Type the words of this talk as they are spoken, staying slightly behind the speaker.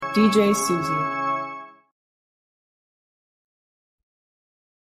DJ Susie.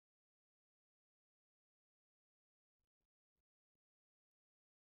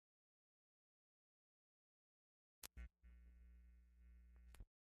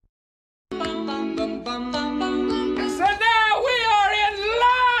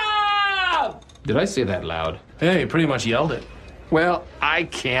 Did I say that loud? Yeah, you pretty much yelled it. Well, I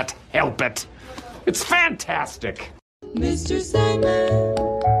can't help it. It's fantastic. Mr. Sandman,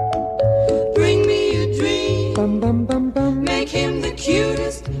 bring me a dream. Bum bum bum bum. Make him the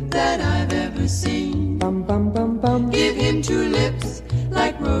cutest that I've ever seen. Bum bum bum bum. Give him two lips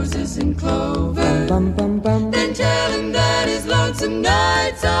like roses and clover. Bum bum bum. Then tell him that his lonesome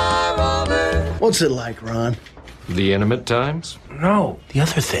nights are over. What's it like, Ron? The intimate times? No, the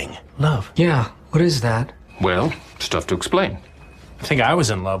other thing. Love. Yeah, what is that? Well, it's tough to explain. I think I was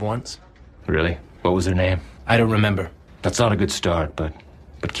in love once. Really? What was her name? I don't remember. That's not a good start, but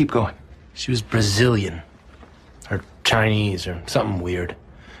keep going. She was Brazilian. Or Chinese or something weird.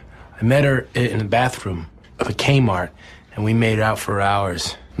 I met her in the bathroom of a Kmart, and we made out for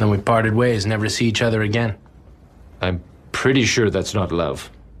hours. And then we parted ways, never to see each other again. I'm pretty sure that's not love.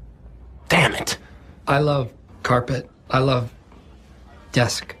 Damn it. I love carpet. I love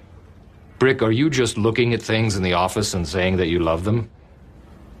desk. Brick, are you just looking at things in the office and saying that you love them?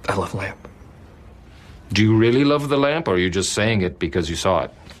 I love lamp. Do you really love the lamp, or are you just saying it because you saw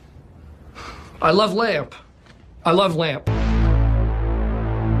it? I love lamp. I love lamp.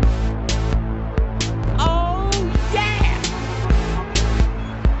 Oh, yeah.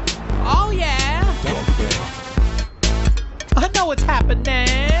 Oh, yeah. I know what's happening. There's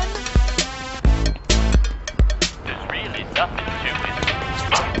really nothing to it.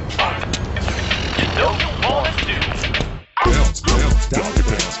 You know you wanna do it. Bounce, bounce, doggy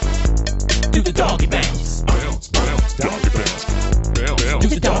bounce. Do the doggy bounce. Bounce, bounce, doggy bounce. Bounce, bounce, Do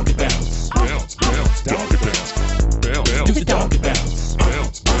the doggy bounce. bounce, bounce, doggy bounce. Bounce, bounce, Do the doggy bounce.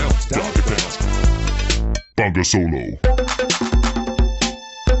 bounce, bounce, doggy bounce. Bongo solo.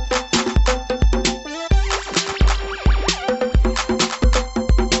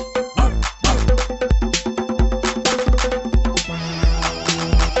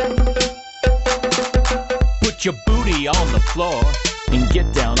 Put your booty on the floor and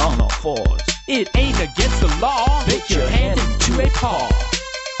get down on all fours. It ain't against the law. Make your hand into a paw.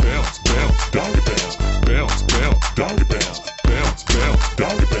 Bounce, bounce, doggy bounce. Bounce, bounce, doggy bounce. Bounce, bounce,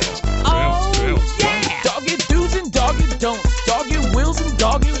 doggy bounce. Oh, Bounce, bounce, yeah. Doggy do's and doggy don'ts. Doggy wills and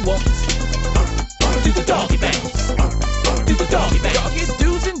doggy won'ts. Do the doggy bounce. Do the doggy bounce. Doggy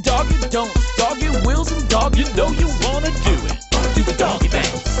do's and doggy don'ts. Doggy wills and dog, you know you wanna do it. Do the doggy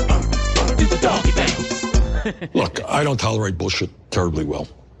bounce. Do the doggy bounce. Look, I don't tolerate bullshit terribly well.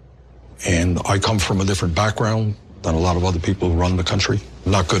 And I come from a different background than a lot of other people who run the country.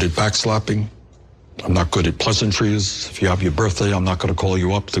 I'm not good at backslapping. I'm not good at pleasantries. If you have your birthday, I'm not going to call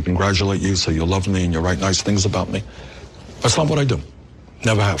you up to congratulate you, say you love me and you write nice things about me. That's not what I do.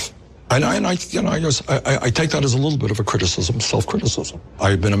 Never have. And I take that as a little bit of a criticism, self-criticism.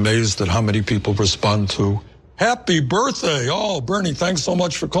 I've been amazed at how many people respond to, happy birthday. Oh, Bernie, thanks so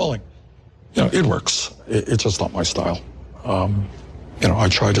much for calling. You know, it works. It's just not my style. I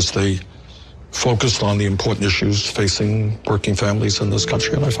try to stay focused on the important issues facing working families in this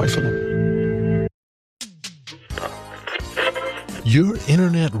country, and I fight for them. Your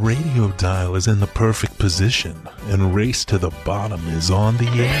internet radio dial is in the perfect position, and Race to the Bottom is on the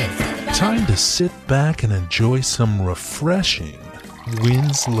air. Time to sit back and enjoy some refreshing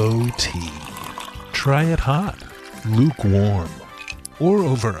Winslow tea. Try it hot, lukewarm, or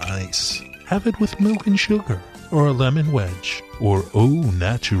over ice. Have it with milk and sugar, or a lemon wedge, or au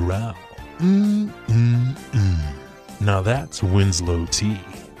natural. Now that's Winslow tea,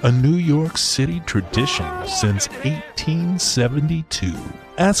 a New York City tradition since 1872.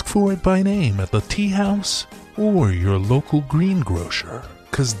 Ask for it by name at the tea house or your local greengrocer,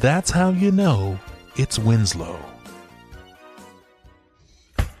 'cause that's how you know it's Winslow.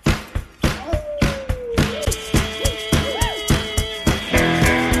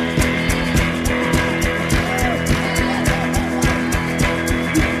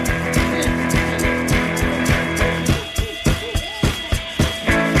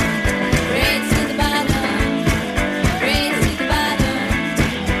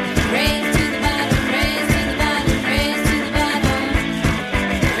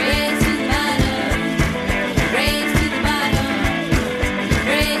 Race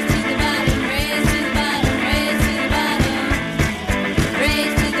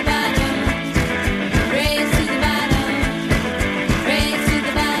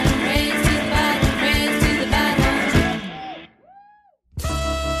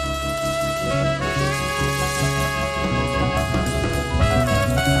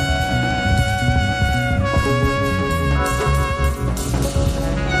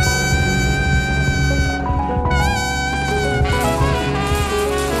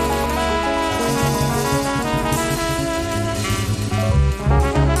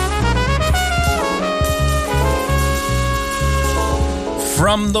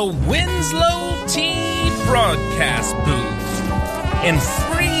from the Winslow T broadcast booth in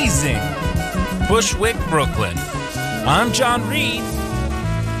freezing Bushwick, Brooklyn. I'm John Reed.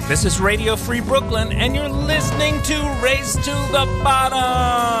 This is Radio Free Brooklyn, and you're listening to Race to the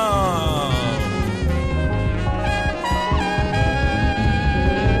Bottom.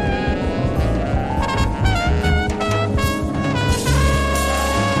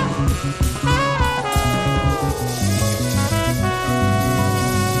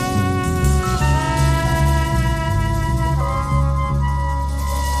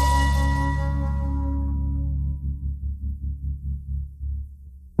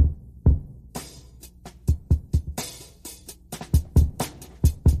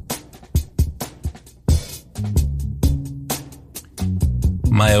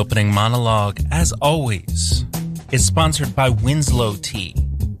 My opening monologue, as always, is sponsored by Winslow Tea.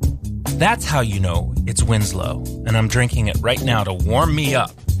 That's how you know it's Winslow, and I'm drinking it right now to warm me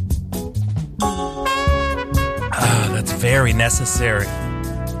up. That's very necessary.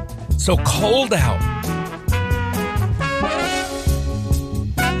 So cold out.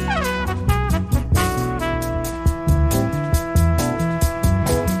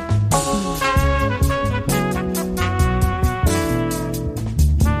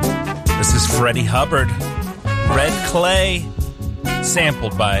 Freddie Hubbard, Red Clay,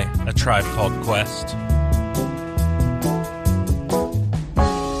 sampled by A Tribe Called Quest.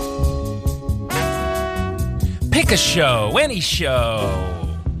 Pick a show, any show.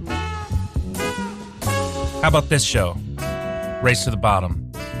 How about this show? Race to the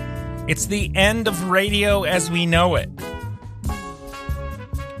Bottom. It's the end of radio as we know it.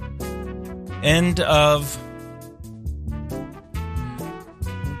 End of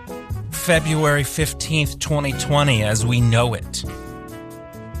February 15th, 2020, as we know it.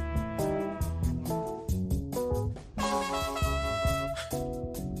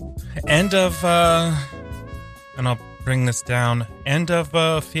 End of, and I'll bring this down, end of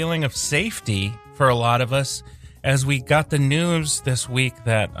a feeling of safety for a lot of us as we got the news this week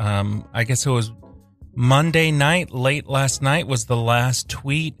that, I guess it was Monday night, late last night, was the last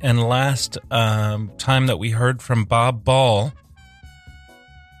tweet and last time that we heard from Bob Ball.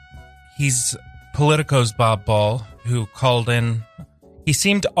 He's Politico's Bob Ball, who called in. He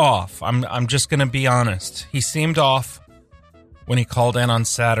seemed off. I'm just going to be honest. He seemed off when he called in on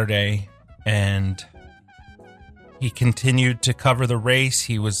Saturday, and he continued to cover the race.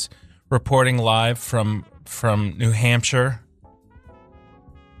 He was reporting live from New Hampshire.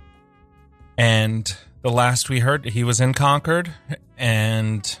 And the last we heard, he was in Concord,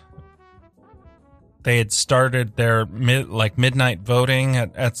 and they had started their midnight voting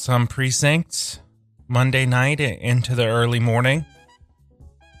at some precincts Monday night into the early morning.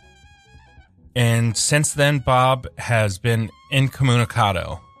 And since then, Bob has been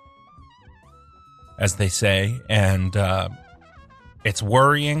incommunicado, as they say, and it's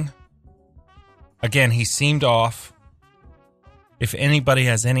worrying. Again, he seemed off. If anybody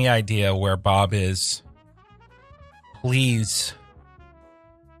has any idea where Bob is, please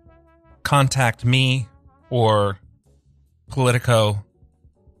contact me or Politico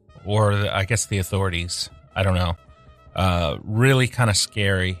or I guess the authorities. I don't know. Really kind of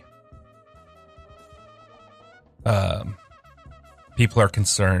scary. People are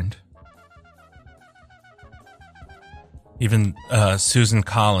concerned. Even Susan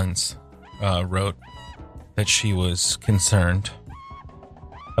Collins wrote that she was concerned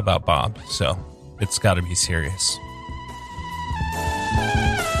about Bob. So it's got to be serious.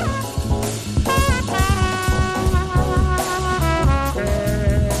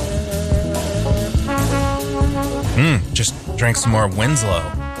 Just drank some more Winslow.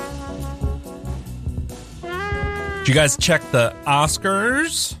 Did you guys check the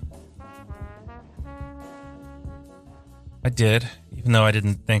Oscars? I did, even though I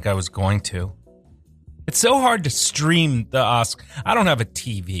didn't think I was going to. It's so hard to stream the Oscars. I don't have a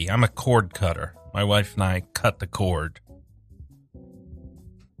TV. I'm a cord cutter. My wife and I cut the cord.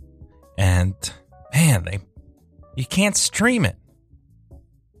 And, man, you can't stream it.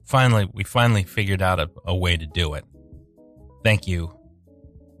 We finally figured out a way to do it. Thank you,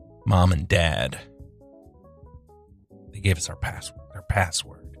 Mom and Dad. They gave us our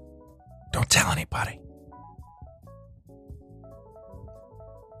password. Don't tell anybody.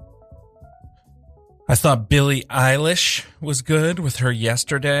 I thought Billie Eilish was good with her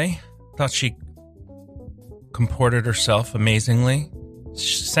Yesterday. Thought she comported herself amazingly.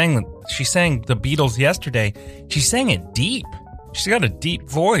 She sang the Beatles Yesterday. She sang it deep. She's got a deep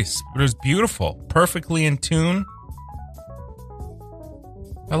voice, but it was beautiful, perfectly in tune.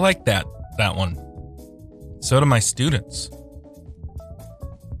 I like that one. So do my students.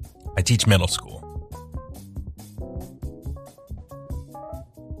 I teach middle school.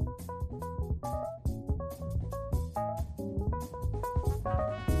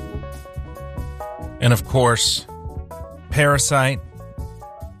 And of course, Parasite.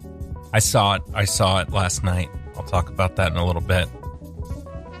 I saw it last night. I'll talk about that in a little bit.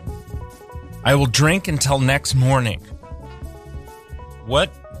 I will drink until next morning.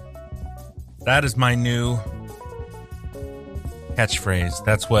 What? That is my new catchphrase.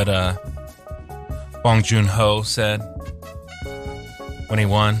 That's what Bong Joon-ho said when he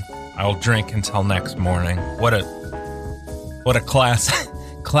won. I will drink until next morning. What a class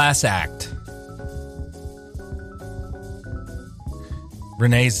act.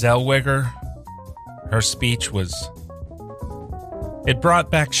 Renee Zellweger, her speech it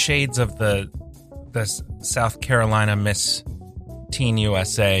brought back shades of the South Carolina Miss Teen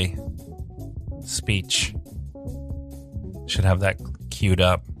USA speech. Should have that queued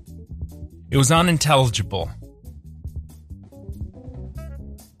up. It was unintelligible.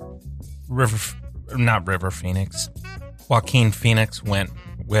 River Phoenix. Joaquin Phoenix went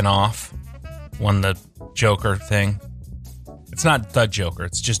off, won the Joker thing. It's not the Joker,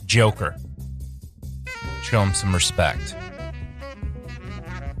 it's just Joker. Show him some respect.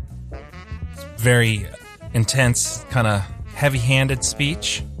 It's very intense, kind of heavy-handed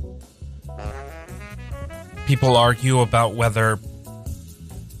speech. People argue about whether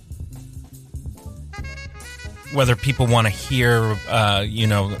people want to hear, a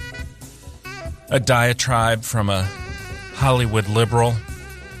diatribe from a Hollywood liberal.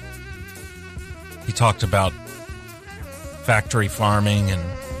 He talked about factory farming, and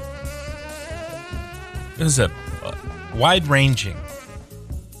it was a wide-ranging.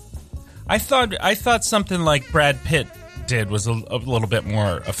 I thought something like Brad Pitt did was a little bit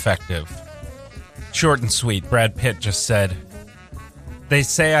more effective. Short and sweet. Brad Pitt just said, "They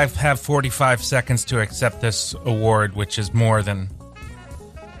say I have 45 seconds to accept this award, which is more than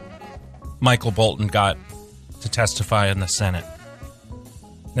Michael Bolton got to testify in the Senate."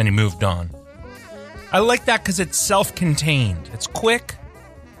 Then he moved on. I like that because it's self-contained. It's quick.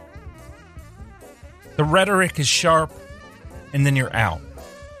 The rhetoric is sharp, and then you're out.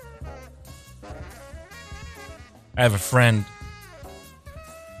 I have a friend,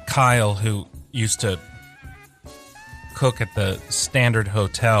 Kyle, who used to cook at the Standard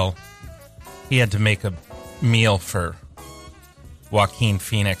Hotel. He had to make a meal for Joaquin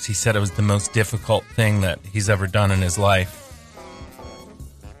Phoenix. He said it was the most difficult thing that he's ever done in his life.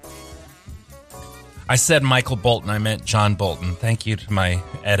 I said Michael Bolton, I meant John Bolton. Thank you to my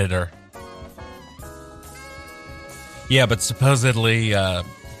editor. Yeah, but supposedly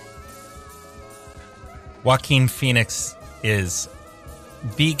Joaquin Phoenix is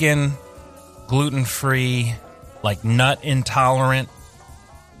vegan, gluten-free, like nut intolerant.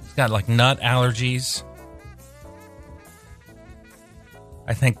 He's got like nut allergies.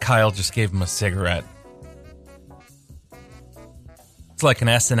 I think Kyle just gave him a cigarette. It's like an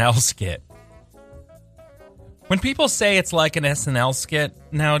SNL skit. When people say it's like an SNL skit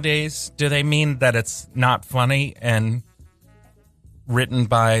nowadays, do they mean that it's not funny and written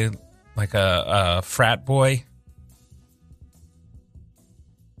by like a frat boy?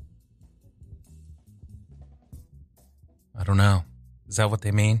 I don't know. Is that what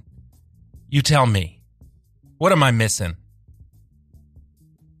they mean? You tell me. What am I missing?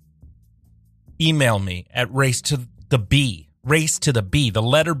 Email me at race to the B, the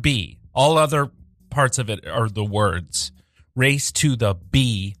letter B. All other parts of it are the words.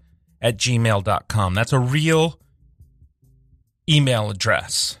 racetotheb@gmail.com. That's a real email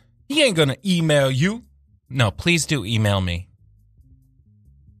address. He ain't gonna email you. No, please do email me.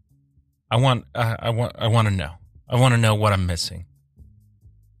 I want to know. I want to know what I'm missing.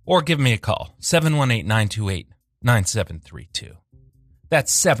 Or give me a call. 718-928-9732.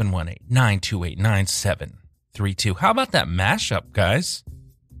 That's 718-928-9732. How about that mashup, guys?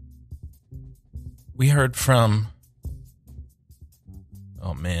 We heard from...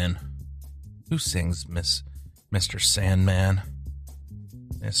 Oh, man. Who sings Mr. Sandman?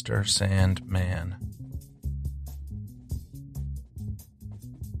 Mr. Sandman.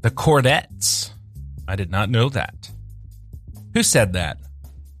 The Chordettes. I did not know that. Who said that?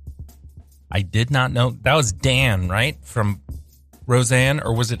 I did not know. That was Dan, right? From Roseanne,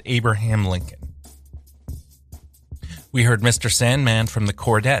 or was it Abraham Lincoln? We heard Mr. Sandman from the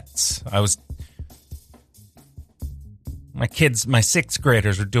Chordettes. My sixth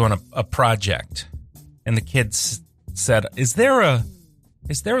graders were doing a project, and the kids said, is there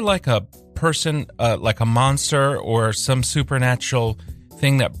like a person, like a monster or some supernatural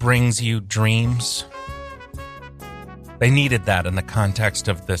thing that brings you dreams? They needed that in the context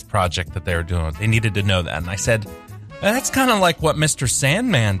of this project that they were doing. They needed to know that. And I said, that's kind of like what Mr.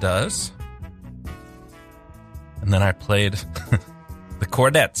 Sandman does. And then I played the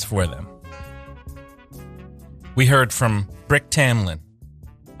Chordettes for them. We heard from Brick Tamlin,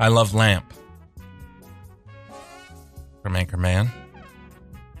 I Love Lamp, from Anchorman.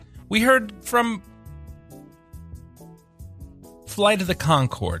 We heard from Flight of the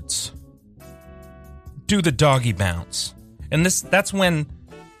Conchords, Do the Doggy Bounce. And that's when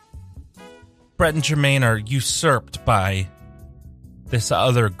Brett and Jermaine are usurped by this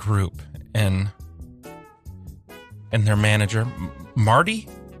other group and their manager, Marty?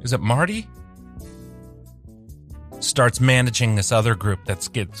 Is it Marty? Starts managing this other group that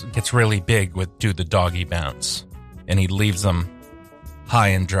gets really big with Do the Doggy Bounce. And he leaves them high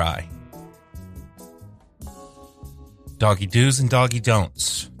and dry. Doggy do's and doggy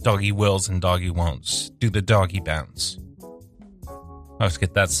don'ts. Doggy wills and doggy won'ts. Do the doggy bounce. I always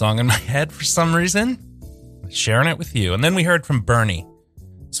get that song in my head for some reason. Sharing it with you. And then we heard from Bernie.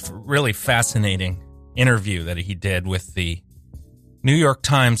 It's a really fascinating interview that he did with the New York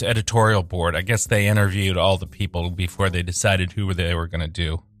Times editorial board. I guess they interviewed all the people before they decided who they were going to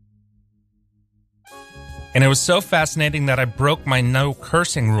do. And it was so fascinating that I broke my no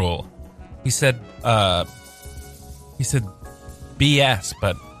cursing rule. He said BS,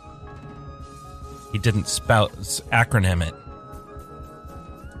 but he didn't acronym it.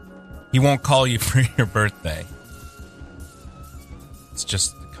 He won't call you for your birthday. It's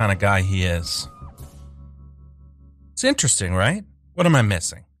just the kind of guy he is. It's interesting, right? What am I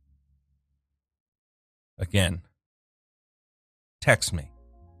missing? Again, text me.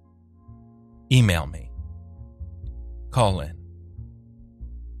 Email me. Call in.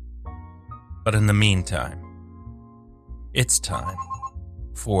 But in the meantime, it's time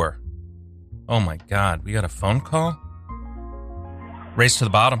for... Oh my God, we got a phone call? Race to the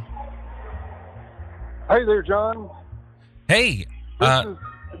bottom. Hey there, John. Hey.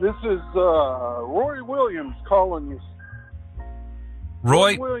 This is Roy Williams calling you.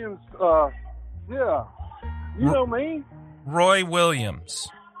 Roy Williams, yeah. You know me? Roy Williams.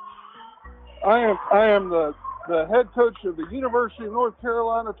 I am the head coach of the University of North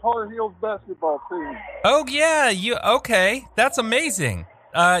Carolina Tar Heels basketball team. Oh yeah, okay. That's amazing.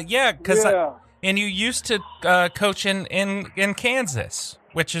 Because and you used to coach in Kansas,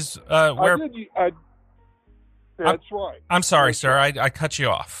 which is where that's right. I'm sorry, sir. I cut you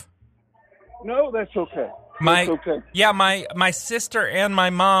off. No, that's okay. Yeah, my sister and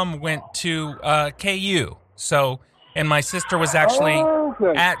my mom went to KU. So, and my sister was actually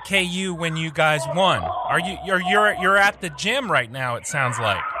at KU when you guys won. You're at the gym right now? It sounds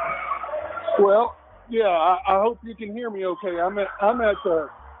like. Well, yeah. I hope you can hear me. Okay. I'm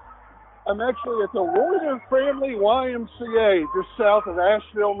actually at the Reuter Family YMCA, just south of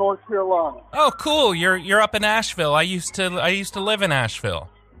Asheville, North Carolina. Oh, cool! You're up in Asheville. I used to live in Asheville.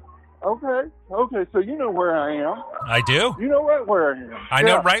 Okay. So you know where I am. I do. You know right where I am. I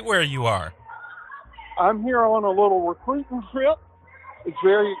know right where you are. I'm here on a little recruiting trip. It's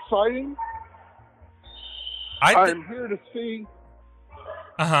very exciting. I'm here to see.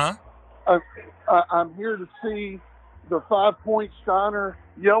 I'm here to see the 5 Point Steiner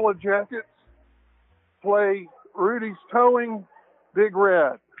Yellow Jackets play Rudy's Towing Big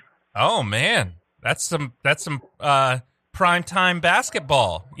Red. Oh man, that's some primetime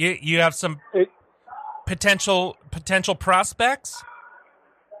basketball. You have some potential prospects?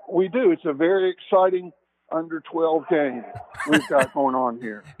 We do. It's a very exciting under 12 game we've got going on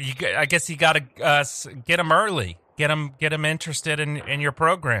here. I guess you got to get them early. Get them interested in your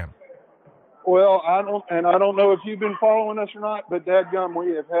program. Well, I don't know if you've been following us or not, but dadgum,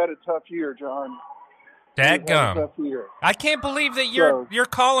 we have had a tough year, John. Dadgum. I can't believe that you're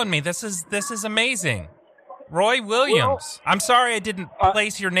calling me. This is amazing. Roy Williams. Well, I'm sorry I didn't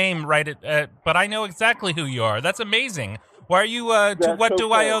place your name right, but I know exactly who you are. That's amazing. Why are you?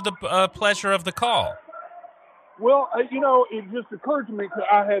 Do I owe the pleasure of the call? Well, it just occurred to me because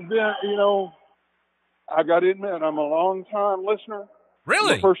I had been, I got to admit, I'm a long-time listener.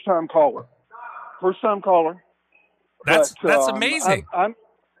 Really? I'm a first-time caller. That's amazing.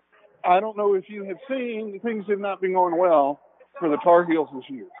 I don't know if you have seen, things have not been going well for the Tar Heels this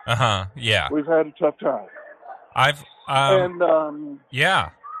year. Yeah. We've had a tough time. Yeah.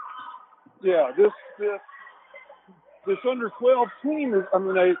 This under 12 team is.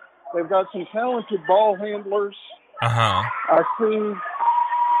 They've got some talented ball handlers. I see.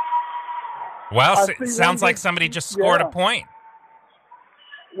 Wow, sounds like somebody just scored a point.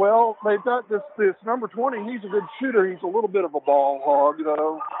 Well, they've got this number 20. He's a good shooter. He's a little bit of a ball hog,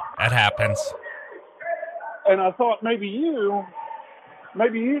 though. That happens. And I thought maybe you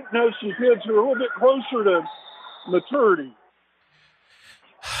know some kids who are a little bit closer to maturity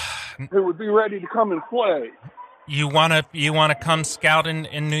who would be ready to come and play. You wanna come scout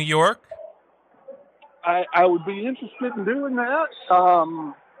in New York? I would be interested in doing that.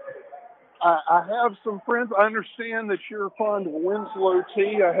 I have some friends. I understand that you're fond of Winslow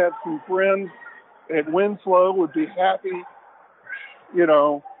tea. I have some friends at Winslow would be happy,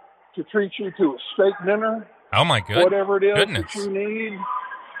 to treat you to a steak dinner. Oh my goodness! Whatever it is Goodness. that you need.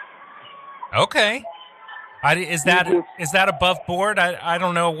 Okay. Is that above board? I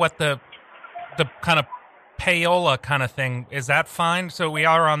don't know what the kind of payola kind of thing is. That fine? So we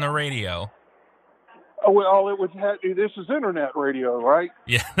are on the radio. Oh, well, this is internet radio, right?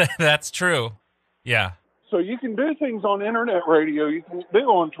 Yeah, that's true. Yeah. So you can do things on internet radio you can do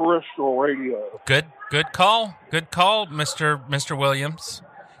on terrestrial radio. Good call. Good call, Mr. Williams.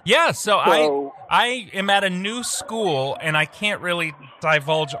 Yeah, so I am at a new school, and I can't really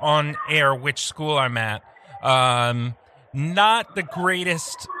divulge on air which school I'm at. Not the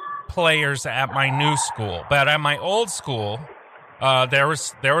greatest players at my new school, but at my old school, there were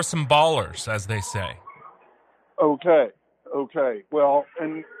some ballers, as they say. Okay. Well,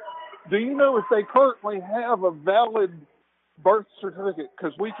 and do you know if they currently have a valid birth certificate?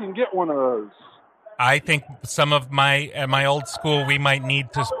 Because we can get one of those. I think at my old school, we might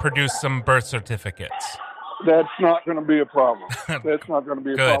need to produce some birth certificates. That's not going to be a problem. That's not going to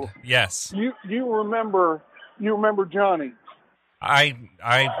be a Good. problem. Yes. You remember Johnny?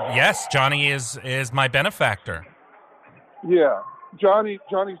 Yes, Johnny is my benefactor. Yeah. Johnny's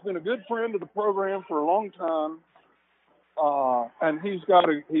been a good friend of the program for a long time. And he's got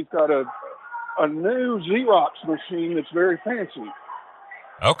a new Xerox machine that's very fancy.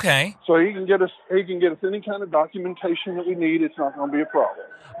 Okay. So he can get us any kind of documentation that we need. It's not going to be a problem.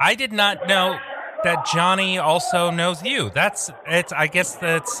 I did not know that Johnny also knows you. I guess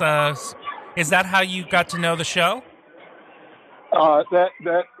that's is that how you got to know the show? That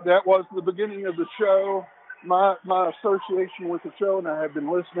was the beginning of the show. My association with the show, and I have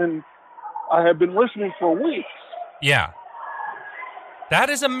been listening for weeks. Yeah. That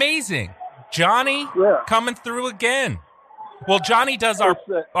is amazing. Johnny coming through again. Well, Johnny does our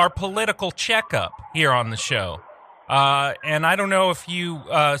political checkup here on the show. And I don't know if you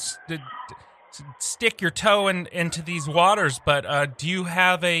stick your toe into these waters, but do you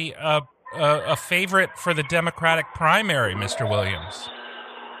have a favorite for the Democratic primary, Mr. Williams?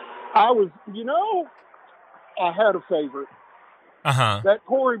 I had a favorite. Uh-huh. That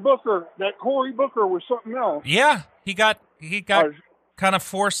Cory Booker was something else. Yeah, he got kind of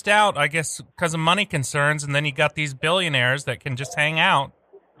forced out, I guess, because of money concerns, and then you got these billionaires that can just hang out.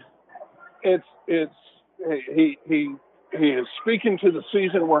 He is speaking to the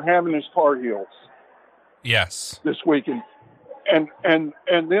season we're having as Tar Heels. Yes. This weekend. And then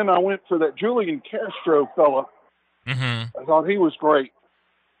I went for that Julian Castro fella. Mm-hmm. I thought he was great.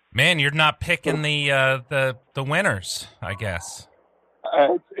 Man, you're not picking the winners, I guess.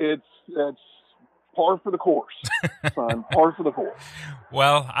 It's par for the course, son. Par for the course.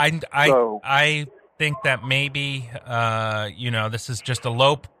 Well, I think that maybe this is just a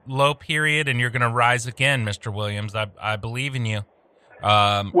low period, and you're going to rise again, Mr. Williams. I believe in you.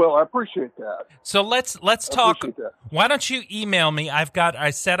 Well, I appreciate that. So let's talk. Why don't you email me?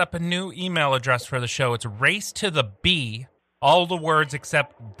 I set up a new email address for the show. It's race to the B, all the words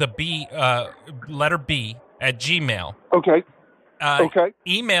except the B, letter B at Gmail. Okay. Okay.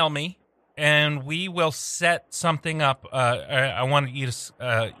 Email me, and we will set something up. I want you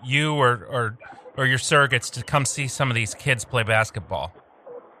to you or your surrogates to come see some of these kids play basketball.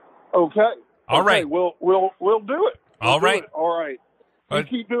 Okay. All right. We'll do it. All right. All right. You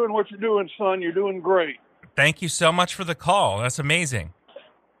keep doing what you're doing, son. You're doing great. Thank you so much for the call. That's amazing.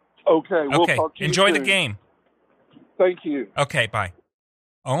 Okay. We'll talk to you Enjoy soon. the game. Thank you. Okay. Bye.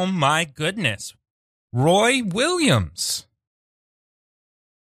 Oh my goodness. Roy Williams.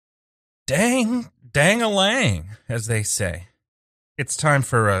 Dang-a-lang, as they say. It's time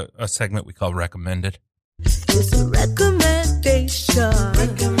for a segment we call Recommended. It's a recommendation.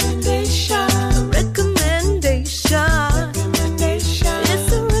 Recommendation. Recommendation. Recommendation.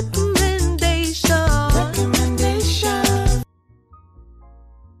 It's a recommendation. Recommendation.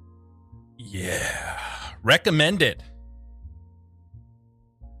 Yeah. Recommended.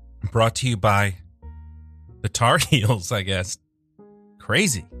 Brought to you by the Tar Heels, I guess.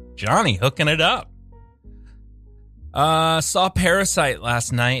 Crazy. Johnny hooking it up. Saw Parasite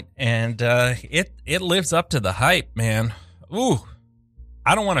last night, and it lives up to the hype, man. Ooh,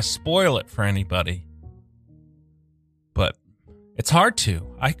 I don't want to spoil it for anybody, but it's hard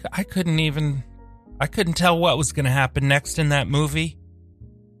to. I couldn't even I couldn't tell what was going to happen next in that movie.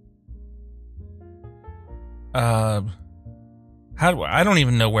 I don't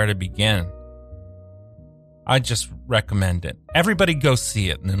even know where to begin. I just recommend it. Everybody go see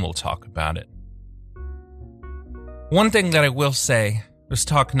it, and then we'll talk about it. One thing that I will say, I was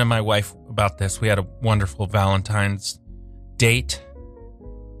talking to my wife about this. We had a wonderful Valentine's date.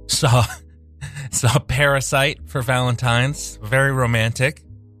 Saw Parasite for Valentine's. Very romantic.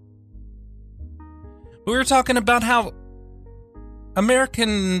 We were talking about how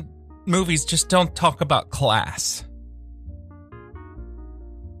American movies just don't talk about class.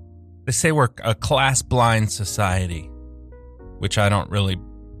 They say we're a class-blind society, which I don't really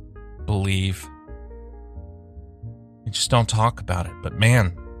believe. We just don't talk about it. But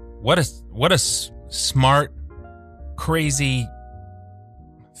man, what a smart, crazy,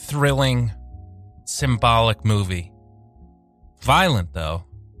 thrilling, symbolic movie. Violent, though.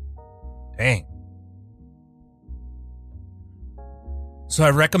 Dang. So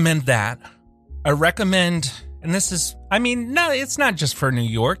I recommend that. I recommend, and this is, I mean, no, it's not just for New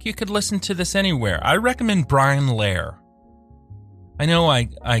York. You could listen to this anywhere. I recommend Brian Lehrer. I know I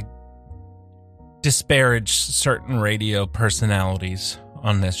disparage certain radio personalities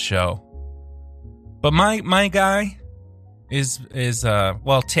on this show, but my guy is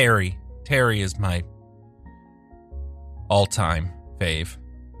Terry. Terry is my all-time fave.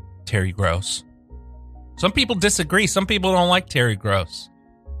 Terry Gross. Some people disagree. Some people don't like Terry Gross.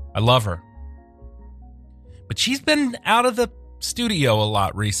 I love her. But she's been out of the studio a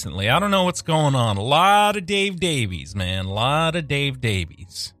lot recently. I don't know what's going on. A lot of Dave Davies, man. A lot of Dave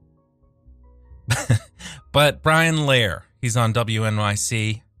Davies. But Brian Lehrer, he's on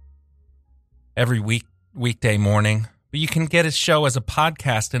WNYC every weekday morning. But you can get his show as a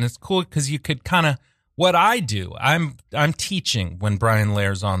podcast, and it's cool because you could kind of, what I do, I'm teaching when Brian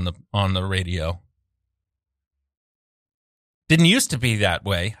Lehrer's on the radio. Didn't used to be that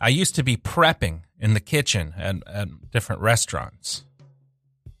way. I used to be prepping in the kitchen at different restaurants.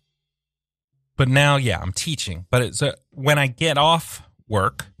 But now, yeah, I'm teaching. But it's when I get off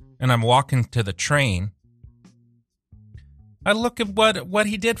work and I'm walking to the train, I look at what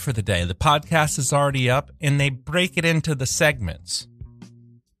he did for the day. The podcast is already up, and they break it into the segments.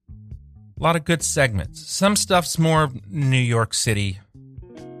 A lot of good segments. Some stuff's more New York City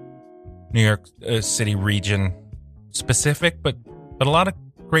region specific, but a lot of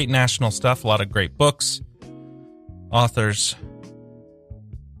great national stuff, a lot of great books, authors,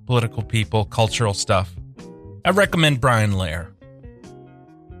 political people, cultural stuff. I recommend Brian Lehrer.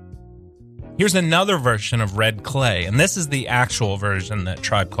 Here's another version of Red Clay, and this is the actual version that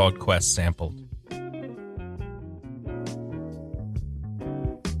Tribe Called Quest sampled.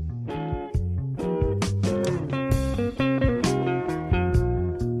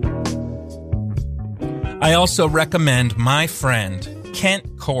 I also recommend my friend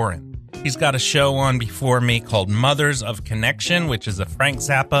Kent Corin. He's got a show on before me called Mothers of Connection, which is a Frank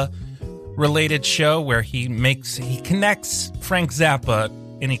Zappa related show where he connects Frank Zappa,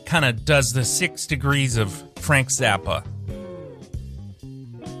 and he kind of does the 6 degrees of Frank Zappa.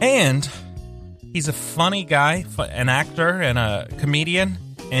 And he's a funny guy, an actor and a comedian,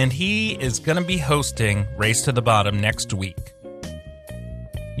 and he is going to be hosting Race to the Bottom next week.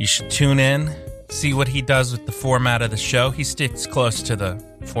 You should tune in. See what he does with the format of the show. He sticks close to the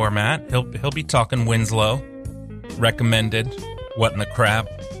format. He'll be talking Winslow, recommended, What in the Crap,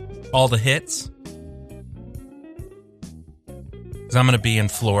 all the hits. Because I'm going to be in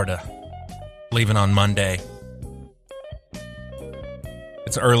Florida, leaving on Monday.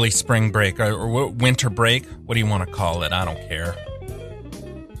 It's early spring break or winter break. What do you want to call it? I don't care.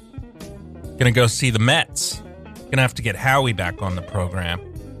 Going to go see the Mets. Going to have to get Howie back on the program.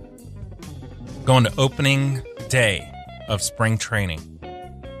 Going to opening day of spring training.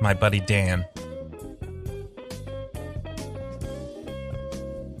 My buddy Dan.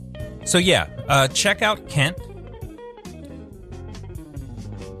 So yeah, check out Kent.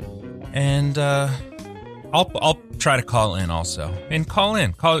 And I'll try to call in also. And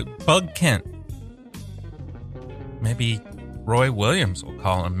bug Kent. Maybe Roy Williams will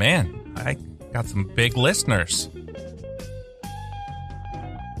call him. Man, I got some big listeners.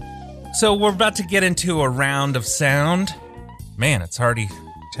 So we're about to get into a round of sound. Man, it's already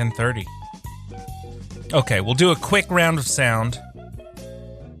 10:30. Okay, we'll do a quick round of sound.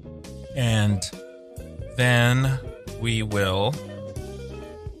 And then we will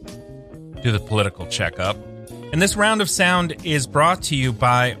do the political checkup. And this round of sound is brought to you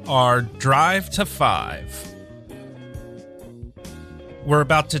by our Drive to 5. We're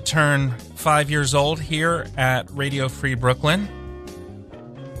about to turn 5 years old here at Radio Free Brooklyn.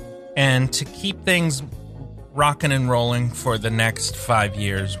 And to keep things rocking and rolling for the next 5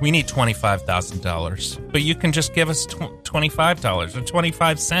 years, we need $25,000. But you can just give us $25 or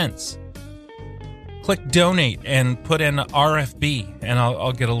 25 cents. Click donate and put in RFB, and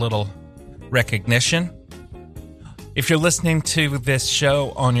I'll get a little recognition. If you're listening to this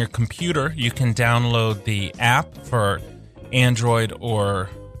show on your computer, you can download the app for Android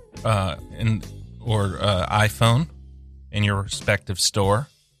or iPhone in your respective store.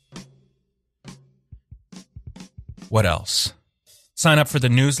 What else? Sign up for the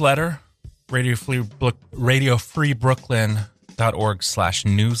newsletter,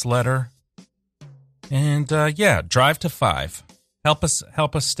 radiofreebrooklyn.org/newsletter. And drive to 5. Help us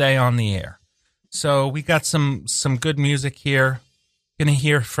stay on the air. So we got some good music here. Gonna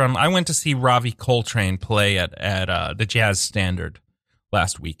hear from. I went to see Ravi Coltrane play at the Jazz Standard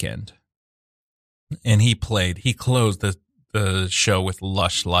last weekend, and he closed the show with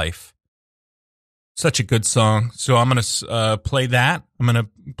 "Lush Life." Such a good song. So I'm gonna play that. I'm gonna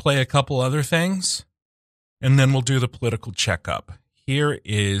play a couple other things, and then we'll do the political checkup.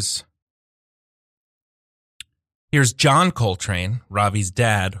 Here's John Coltrane, Ravi's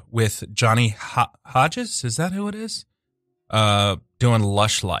dad, with Johnny Hodges. Is that who it is? Doing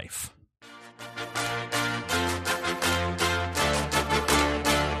 "Lush Life."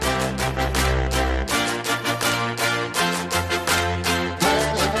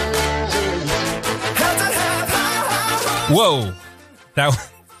 Whoa,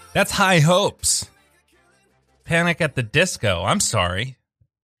 that's High Hopes. Panic at the Disco. I'm sorry.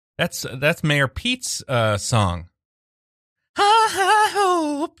 That's Mayor Pete's song. High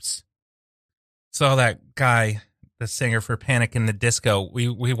Hopes. Saw that guy, the singer for Panic in the Disco.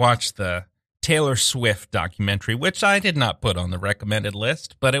 We watched the Taylor Swift documentary, which I did not put on the recommended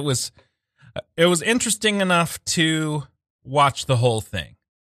list, but it was interesting enough to watch the whole thing.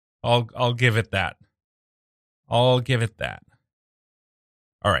 I'll give it that. I'll give it that.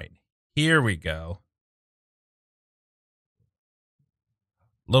 All right, here we go.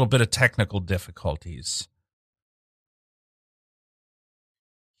 A little bit of technical difficulties.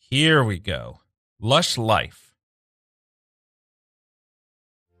 Here we go. Lush Life.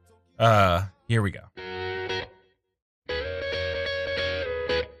 Here we go.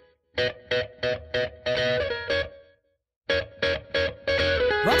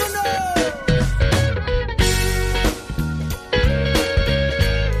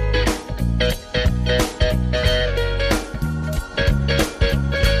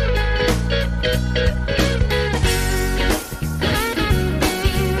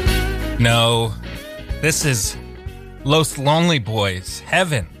 No, this is Los Lonely Boys,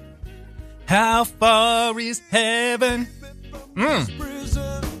 Heaven. How far is heaven?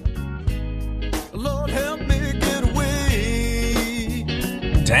 Lord, help me get away.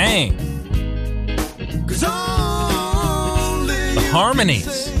 Dang. The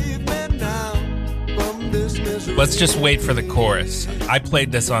harmonies. Let's just wait for the chorus. I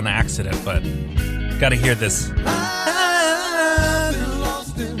played this on accident, but gotta hear this.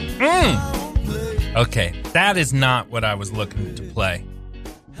 Okay, that is not what I was looking to play.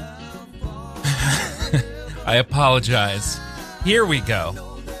 I apologize. Here we go.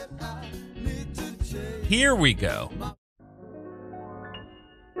 Here we go.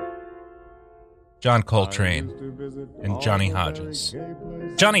 John Coltrane and Johnny Hodges.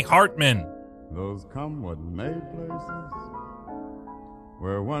 Johnny Hartman. Those come-what-may places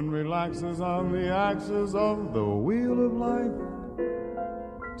where one relaxes on the axis of the wheel of life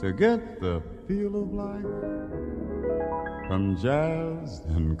to get the feel of life from jazz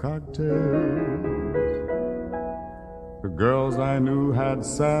and cocktails. The girls I knew had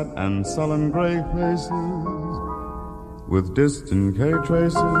sad and sullen gray faces with distant K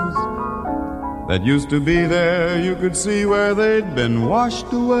traces that used to be there. You could see where they'd been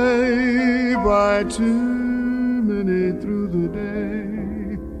washed away by too many through the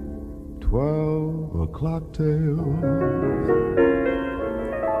day. 12 o'clock tales.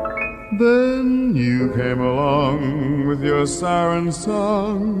 Then you came along with your siren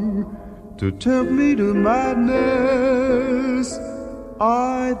song to tempt me to madness.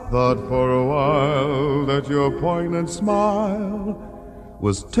 I thought for a while that your poignant smile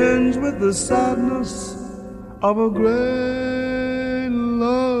was tinged with the sadness of a great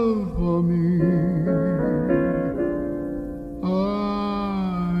love for me.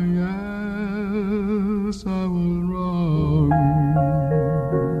 Ah, yes, I was wrong.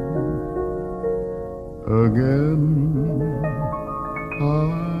 Again, I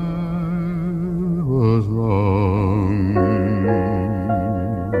was wrong.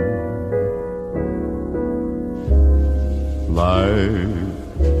 Life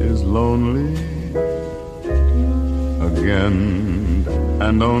is end,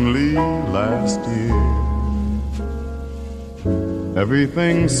 and only last year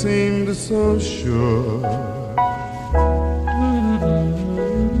everything seemed so sure.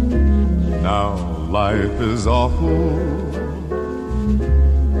 Now life is awful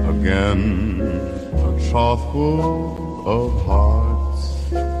again, a trough full of hearts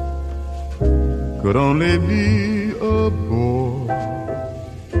could only be a bore.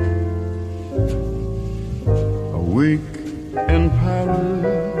 A week in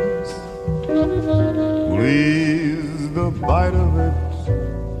Paris, please the bite of it.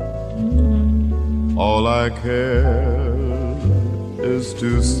 All I care is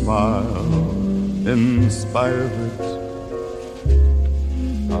to smile in spite of it.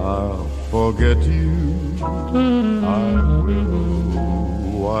 I'll forget you, I will,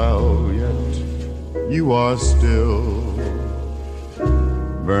 while yet you are still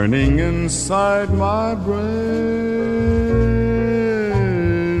burning inside my brain.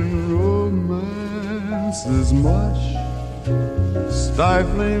 Romance is much,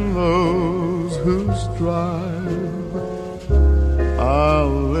 stifling those who strive. I'll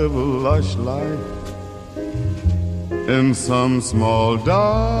live a lush life in some small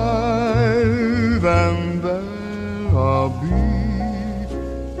dive, and there I'll be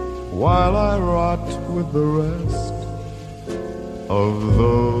while I rot with the rest of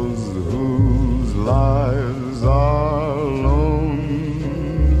those whose lives are lonely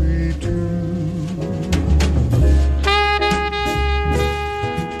too.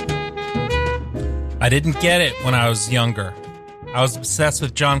 I didn't get it when I was younger. I was obsessed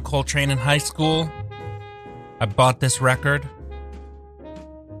with John Coltrane in high school. I bought this record.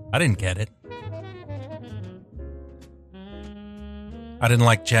 I didn't get it. I didn't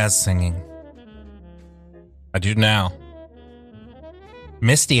like jazz singing. I do now.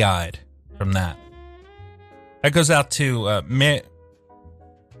 Misty-eyed from that. That goes out to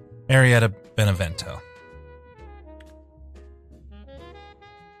Marietta Benevento.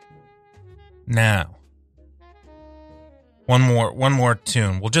 Now, one more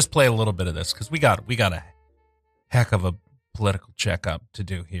tune. We'll just play a little bit of this because we got a heck of a political checkup to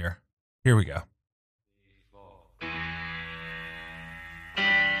do here. Here we go.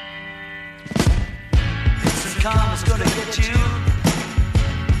 Some karma's gonna get you,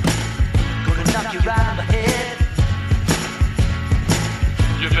 gonna knock you right on the head.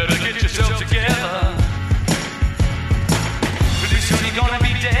 You better get yourself together, pretty soon you're gonna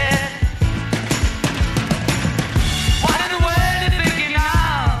be dead. What in the world you thinking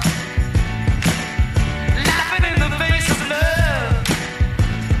now? Laughing in the face of love.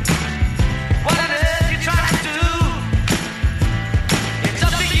 What on earth you trying to do? It's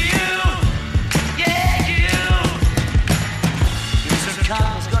up to you. Yeah, you. Some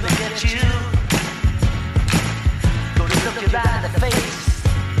karma's gonna get you, gonna look you right in the face.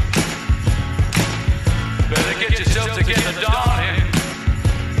 Better get yourself together, darling.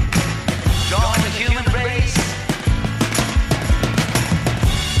 Join the human race.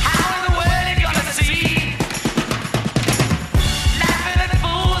 How in the world are you gonna see? Laughing at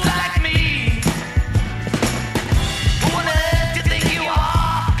fools like me. Who on earth do you think you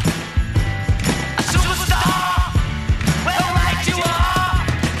are? A superstar? Well, right you are.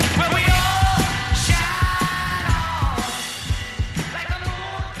 Where we all shine on like the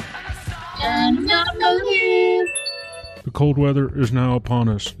moon and the stars. The cold weather is now upon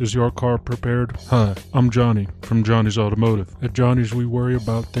us. Is your car prepared? Hi, I'm Johnny from Johnny's Automotive. At Johnny's, we worry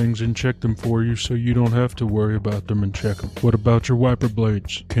about things and check them for you so you don't have to worry about them and check them. What about your wiper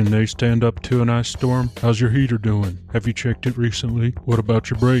blades? Can they stand up to an ice storm? How's your heater doing? Have you checked it recently? What about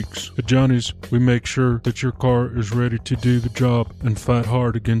your brakes? At Johnny's, we make sure that your car is ready to do the job and fight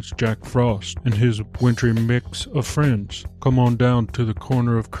hard against Jack Frost and his wintry mix of friends. Come on down to the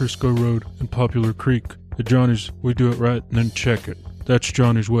corner of Crisco Road and Popular Creek. At Johnny's, we do it right and then check it. That's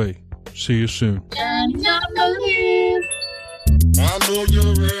Johnny's way. See you soon. I know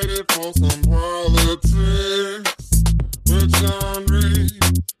you're ready for some politics. With John Reed,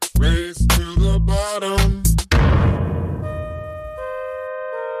 race to the bottom.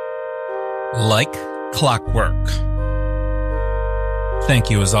 Like clockwork. Thank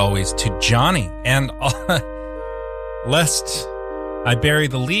you as always to Johnny. And lest I bury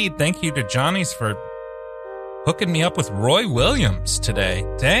the lead, thank you to Johnny's for hooking me up with Roy Williams today.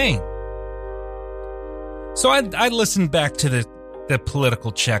 Dang. So I listened back to the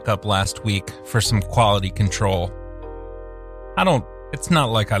political checkup last week for some quality control. It's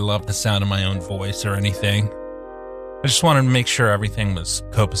not like I love the sound of my own voice or anything. I just wanted to make sure everything was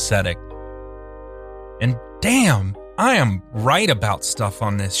copacetic. And damn, I am right about stuff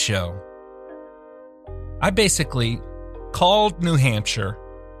on this show. I basically called New Hampshire.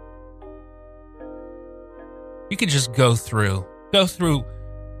 You could just go through.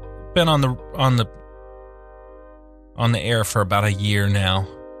 Been on the air for about a year now.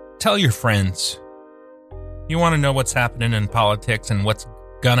 Tell your friends. You want to know what's happening in politics and what's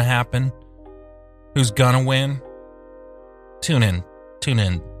gonna happen? Who's gonna win? Tune in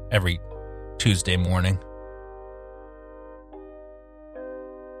every Tuesday morning.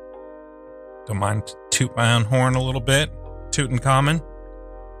 Don't mind to toot my own horn a little bit. Tootin' common.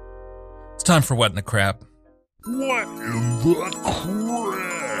 It's time for What in the Crap. What in the crap?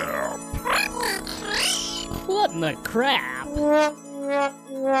 What in the crap?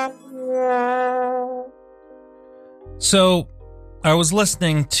 So, I was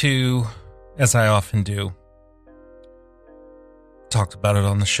listening to, as I often do, talked about it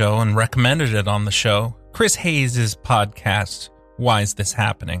on the show and recommended it on the show, Chris Hayes' podcast, Why Is This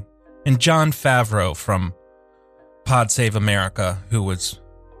Happening? And Jon Favreau from Pod Save America, who was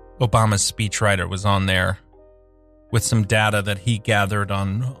Obama's speechwriter, was on there with some data that he gathered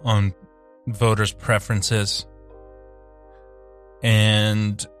on voters' preferences.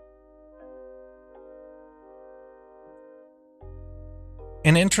 And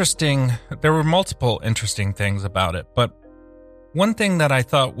there were multiple interesting things about it, but one thing that I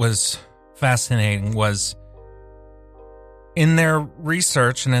thought was fascinating was in their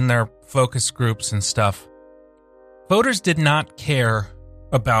research and in their focus groups and stuff, voters did not care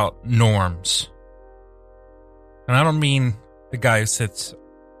about norms. And I don't mean the guy who sits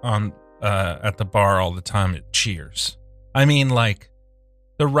on at the bar all the time at Cheers. I mean like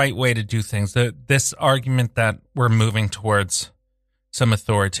the right way to do things. This argument that we're moving towards some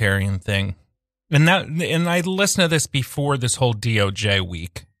authoritarian thing. And I listened to this before this whole DOJ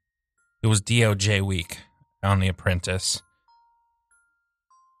week. It was DOJ week on The Apprentice.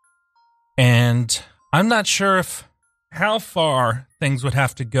 And I'm not sure how far things would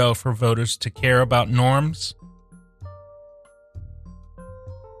have to go for voters to care about norms.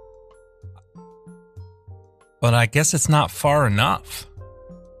 But I guess it's not far enough.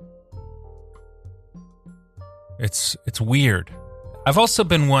 It's weird. I've also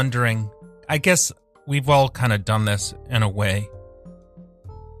been wondering, I guess we've all kind of done this in a way.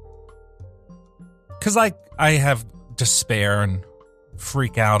 Because I have despair and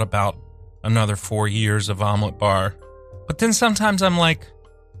freak out about another 4 years of Omelet Bar. But then sometimes I'm like,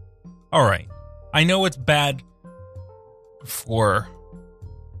 all right, I know it's bad for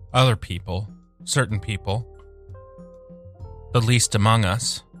other people, certain people, the least among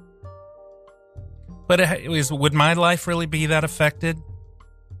us. But would my life really be that affected?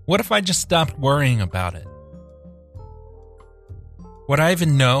 What if I just stopped worrying about it? Would I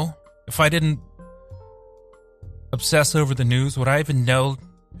even know? If I didn't obsess over the news, would I even know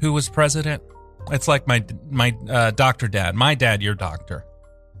who was president? It's like my doctor dad, my dad, your doctor,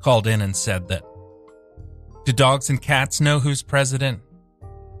 called in and said that, do dogs and cats know who's president?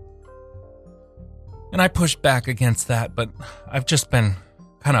 And I pushed back against that, but I've just been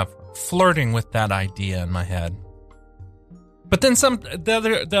kind of flirting with that idea in my head. But then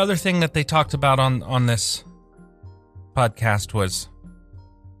the other thing that they talked about on this podcast was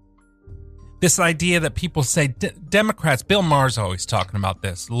this idea that people say Democrats, Bill Maher's always talking about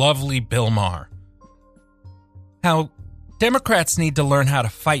this, lovely Bill Maher, how Democrats need to learn how to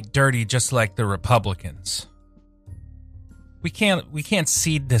fight dirty just like the Republicans. We can't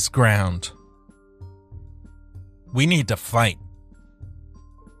cede this ground. We need to fight.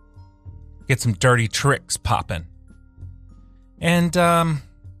 Get some dirty tricks popping. And the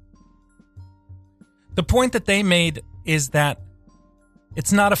point that they made is that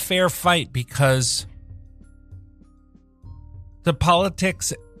it's not a fair fight because the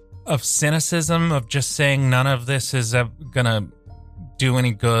politics of cynicism, of just saying none of this is going to do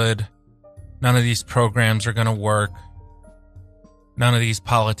any good, none of these programs are going to work, none of these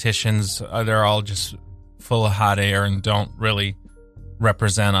politicians, they're all just full of hot air and don't really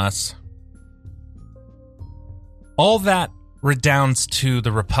represent us. All that redounds to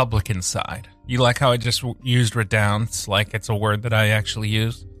the Republican side. You like how I just used redounds like it's a word that I actually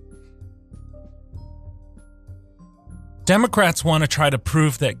used? Democrats want to try to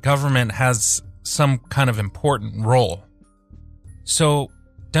prove that government has some kind of important role. So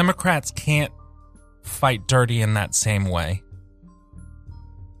Democrats can't fight dirty in that same way.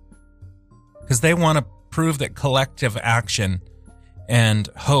 Because they want to prove that collective action and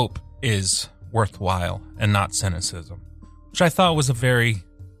hope is worthwhile and not cynicism, which I thought was a very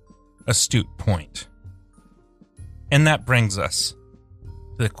astute point. And that brings us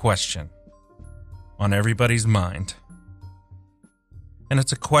to the question on everybody's mind. And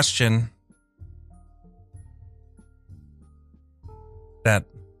it's a question that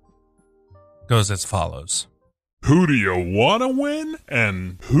goes as follows. Who do you want to win?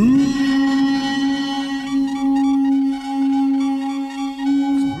 And who's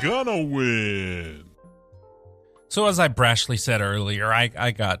gonna win? So as I brashly said earlier,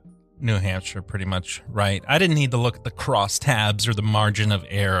 I got New Hampshire pretty much right. I didn't need to look at the crosstabs or the margin of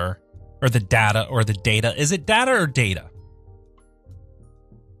error or the data or the data. Is it data or data?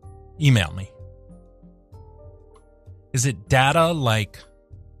 Email me. Is it data like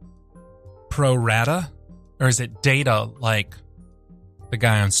pro rata? Or is it data like the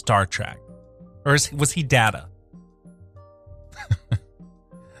guy on Star Trek? Or was he data?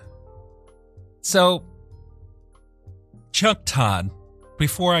 So, Chuck Todd,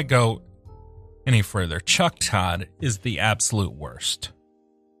 before I go any further, Chuck Todd is the absolute worst.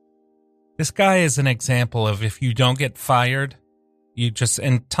 This guy is an example of if you don't get fired, you just...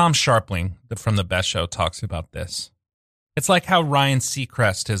 And Tom Sharpling from The Best Show talks about this. It's like how Ryan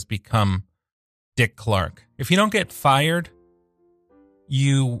Seacrest has become Dick Clark. If you don't get fired,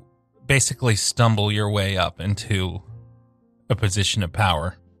 you basically stumble your way up into a position of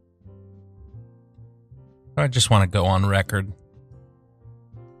power. I just want to go on record.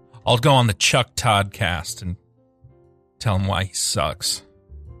 I'll go on the Chuck Todd cast and tell him why he sucks.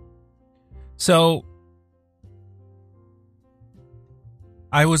 So,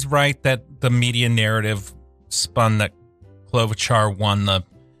 I was right that the media narrative spun that Klobuchar won the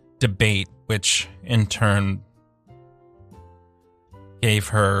debate, which in turn gave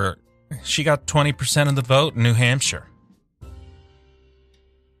her... She got 20% of the vote in New Hampshire.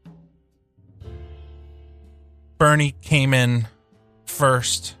 Bernie came in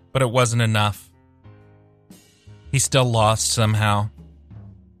first, but it wasn't enough. He still lost somehow.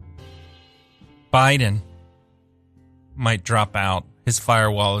 Biden might drop out. His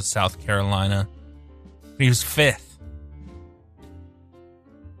firewall is South Carolina. He was fifth.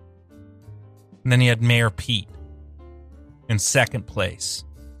 And then he had Mayor Pete in second place.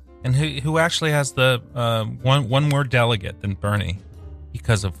 And who actually has the one more delegate than Bernie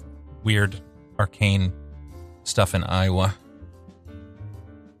because of weird arcane stuff in Iowa,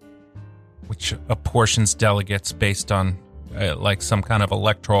 which apportions delegates based on like some kind of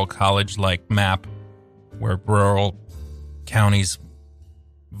electoral college-like map where rural counties'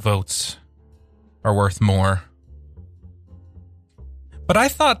 votes are worth more. But I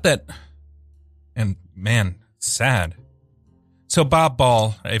thought that, and man, sad. So Bob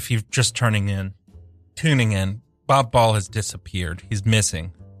Ball, if you're just tuning in, Bob Ball has disappeared. He's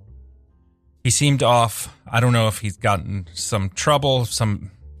missing. He seemed off. I don't know if he's gotten some trouble,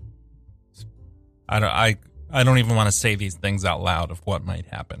 I don't even want to say these things out loud of what might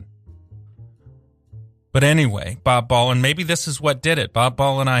happen. But anyway, Bob Ball, and maybe this is what did it. Bob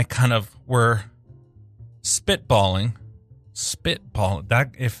Ball and I kind of were spitballing.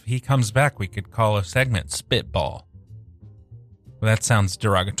 That if he comes back, we could call a segment Spitball. Well, that sounds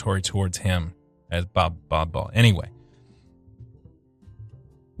derogatory towards him as Bob Ball. Anyway,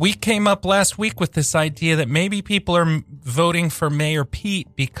 we came up last week with this idea that maybe people are voting for Mayor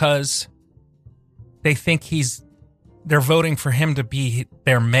Pete because they think they're voting for him to be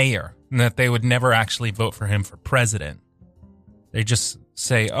their mayor, and that they would never actually vote for him for president. They just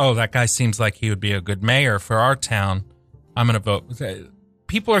say, oh, that guy seems like he would be a good mayor for our town. I'm going to vote.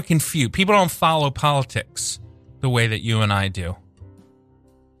 People are confused. People don't follow politics the way that you and I do.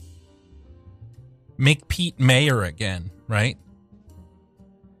 Make Pete mayor again, right?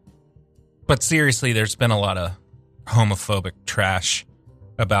 But seriously, there's been a lot of homophobic trash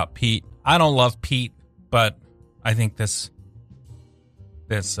about Pete. I don't love Pete, but I think this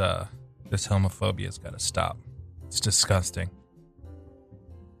homophobia's got to stop. It's disgusting.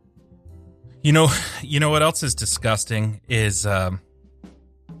 You know what else is disgusting is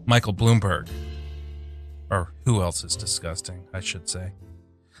Michael Bloomberg, or who else is disgusting, I should say.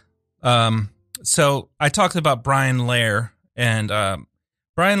 So I talked about Brian Lehrer, and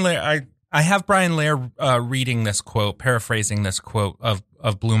Brian Lehrer. I have Brian Lehrer reading this quote, paraphrasing this quote of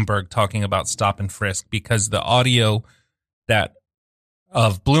Bloomberg talking about stop and frisk, because the audio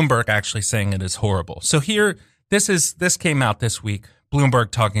of Bloomberg actually saying it is horrible. So here, this came out this week.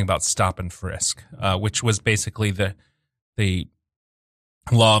 Bloomberg talking about stop and frisk, which was basically the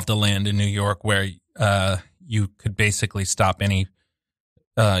law of the land in New York, where you could basically stop any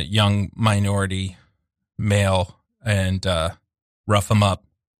young minority male and rough them up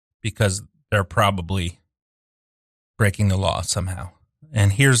because they're probably breaking the law somehow.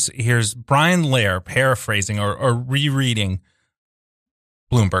 And here's Brian Lehrer paraphrasing or rereading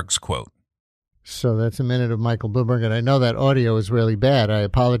Bloomberg's quote. So that's a minute of Michael Bloomberg, and I know that audio is really bad. I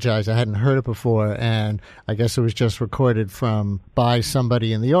apologize. I hadn't heard it before, and I guess it was just recorded by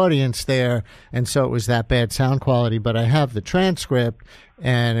somebody in the audience there, and so it was that bad sound quality. But I have the transcript,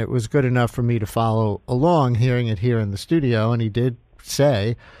 and it was good enough for me to follow along, hearing it here in the studio, and he did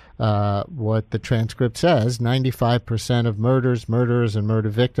say what the transcript says. 95% of murderers, and murder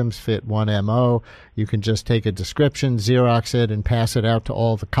victims fit one MO. You can just take a description, Xerox it, and pass it out to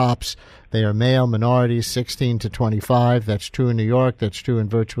all the cops. They are male, minorities, 16 to 25. That's true in New York. That's true in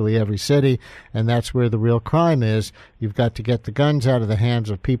virtually every city. And that's where the real crime is. You've got to get the guns out of the hands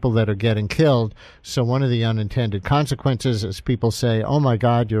of people that are getting killed. So one of the unintended consequences is people say, oh, my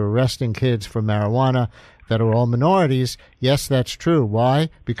God, you're arresting kids for marijuana that are all minorities. Yes, that's true. Why?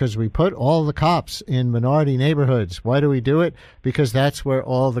 Because we put all the cops in minority neighborhoods. Why do we do it? Because that's where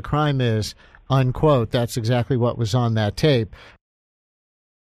all the crime is, unquote. That's exactly what was on that tape.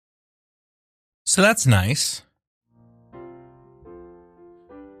 So that's nice.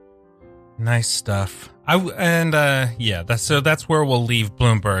 Nice stuff. That's where we'll leave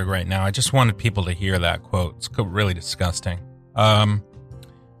Bloomberg right now. I just wanted people to hear that quote. It's really disgusting.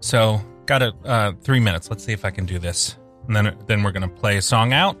 So got 3 minutes. Let's see if I can do this. And then we're going to play a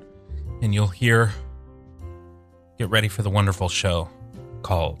song out, and you'll get ready for the wonderful show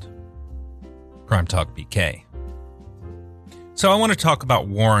called Crime Talk BK. So I want to talk about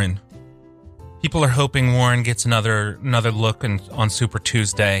Warren. People are hoping Warren gets another look on Super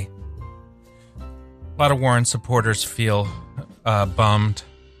Tuesday. A lot of Warren supporters feel bummed.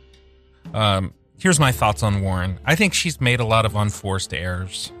 Here's my thoughts on Warren. I think she's made a lot of unforced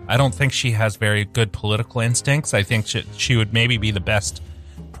errors. I don't think she has very good political instincts. I think she would maybe be the best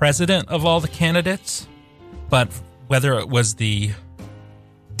president of all the candidates. But whether it was the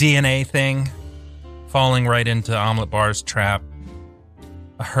DNA thing, falling right into Omelet Bar's trap,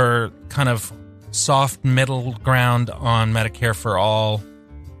 her kind of soft middle ground on Medicare for all.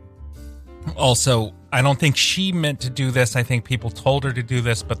 Also, I don't think she meant to do this. I think people told her to do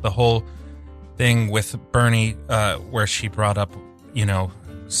this, but the whole thing with Bernie, where she brought up,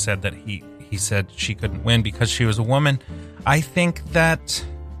 said that he said she couldn't win because she was a woman. I think that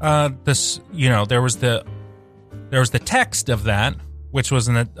there was the text of that, which was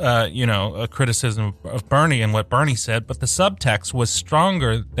a criticism of Bernie and what Bernie said, but the subtext was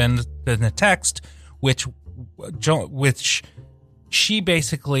stronger than the text, which she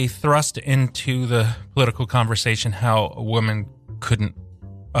basically thrust into the political conversation how a woman couldn't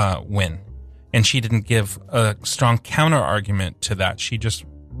win. And she didn't give a strong counter argument to that. She just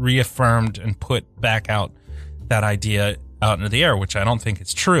reaffirmed and put back out that idea out into the air, which I don't think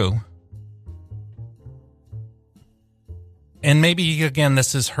is true. And maybe, again,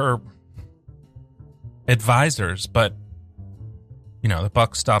 this is her advisors, but, the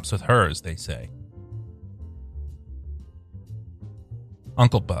buck stops with her, as they say.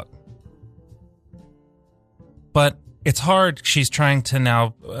 Uncle Buck. But it's hard. She's trying to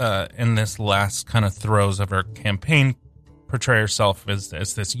now, in this last kind of throes of her campaign, portray herself as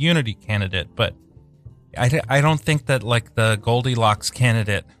this unity candidate. But I don't think that, like, the Goldilocks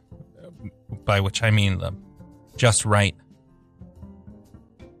candidate, by which I mean the just right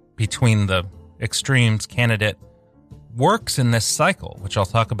between the extremes candidate, works in this cycle, which I'll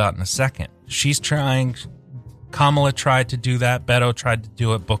talk about in a second. She's trying. Kamala tried to do that. Beto tried to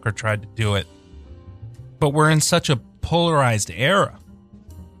do it. Booker tried to do it. But we're in such a polarized era.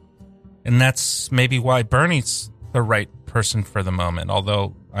 And that's maybe why Bernie's the right person for the moment,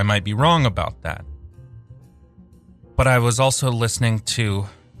 although I might be wrong about that. But I was also listening to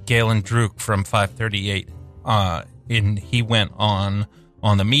Galen Druk from 538, and he went on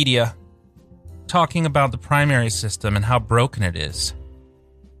the media talking about the primary system and how broken it is.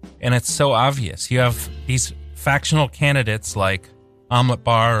 And it's so obvious. You have these factional candidates like Omelet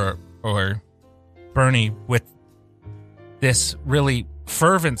Bar or Bernie with this really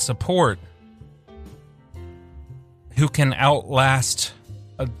fervent support who can outlast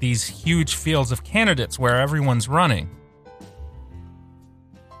these huge fields of candidates where everyone's running.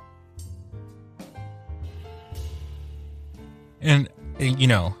 And,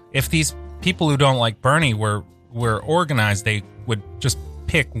 if these people who don't like Bernie were organized, they would just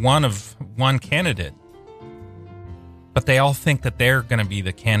pick one candidate. But they all think that they're going to be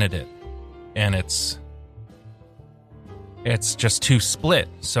the candidate. And it's just too split.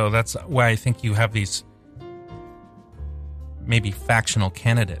 So that's why I think you have these maybe factional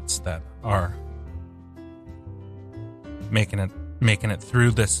candidates that are making it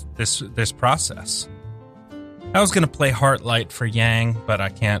through this process. I was going to play Heartlight for Yang, but I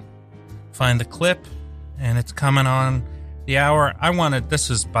can't find the clip, and it's coming on the hour. This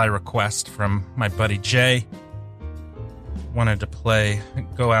was by request from my buddy Jay. Wanted to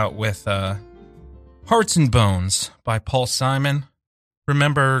go out with Hearts and Bones by Paul Simon.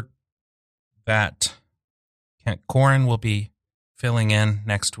 Remember that Kent Corin will be filling in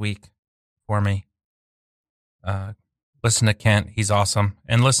next week for me. Listen to Kent. He's awesome.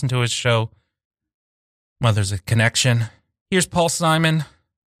 And listen to his show, Mother's a Connection. Here's Paul Simon.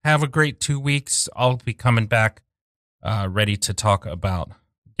 Have a great 2 weeks. I'll be coming back ready to talk about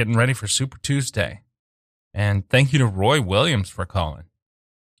getting ready for Super Tuesday. And thank you to Roy Williams for calling.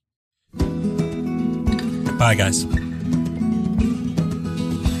 Bye, guys.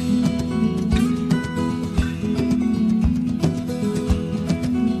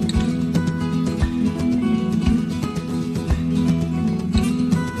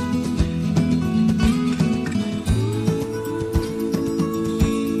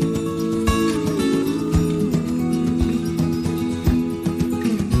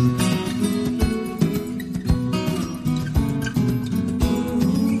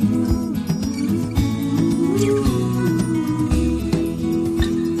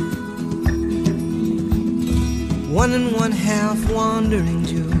 One and one half wandering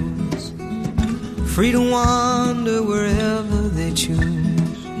Jews, free to wander wherever they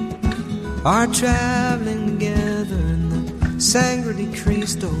choose, are traveling together in the Sangre de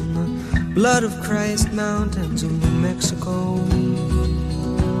Cristo, in the blood of Christ mountains of New Mexico.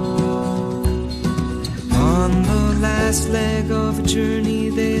 On the last leg of a journey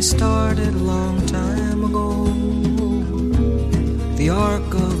they started a long time ago, the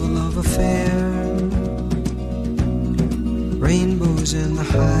arc of a love affair, rainbows in the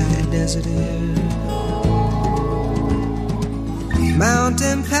high desert air,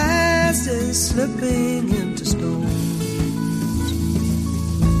 mountain passes slipping into stones,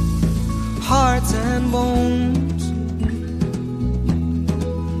 hearts and bones,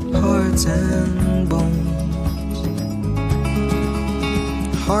 hearts and bones,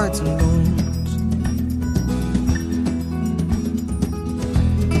 hearts and bones.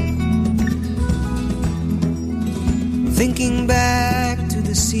 Thinking back to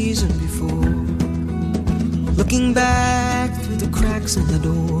the season before, looking back through the cracks in the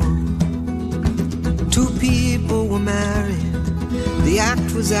door. Two people were married, the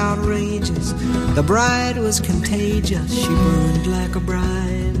act was outrageous, the bride was contagious, she burned like a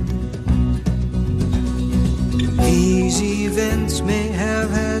bride. These events may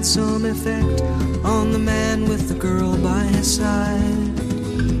have had some effect on the man with the girl by his side,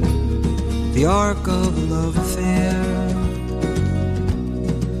 the arc of a love affair,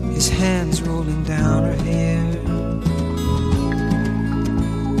 his hands rolling down her hair.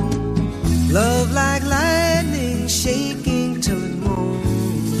 Love like lightning shaking till it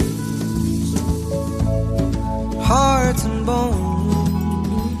moans, hearts and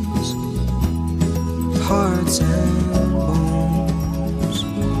bones, hearts and bones,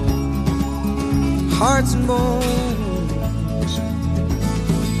 hearts and bones,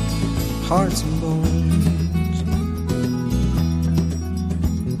 hearts and bones.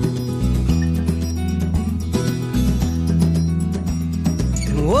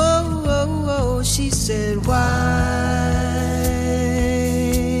 Whoa, whoa, whoa, she said, why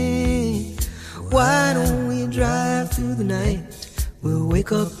don't we drive through the night? We'll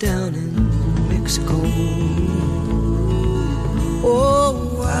wake up down in Mexico.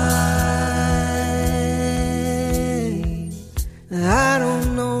 Oh, I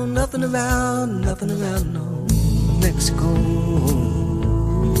don't know nothing about no Mexico.